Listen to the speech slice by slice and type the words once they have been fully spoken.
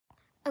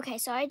Okay,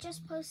 so I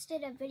just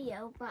posted a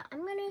video, but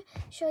I'm going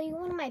to show you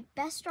one of my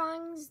best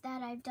drawings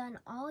that I've done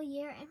all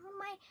year and one of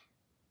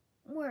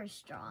my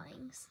worst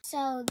drawings.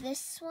 So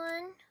this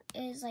one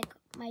is like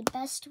my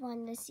best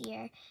one this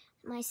year.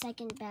 My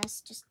second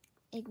best, just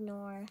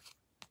ignore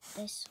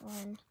this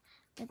one.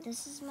 But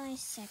this is my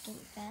second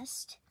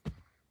best.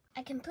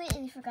 I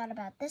completely forgot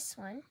about this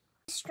one.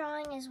 This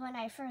drawing is when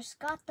I first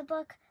got the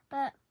book,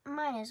 but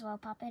might as well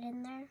pop it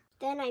in there.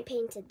 Then I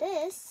painted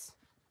this.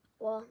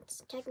 Well,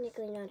 it's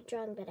technically not a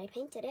drawing, but I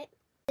painted it.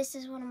 This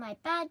is one of my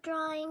bad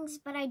drawings,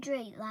 but I drew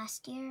it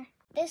last year.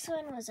 This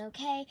one was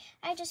okay.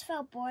 I just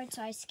felt bored,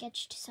 so I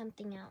sketched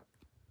something out.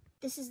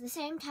 This is the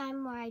same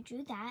time where I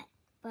drew that,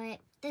 but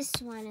this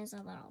one is a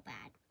little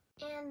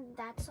bad. And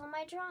that's all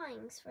my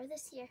drawings for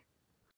this year.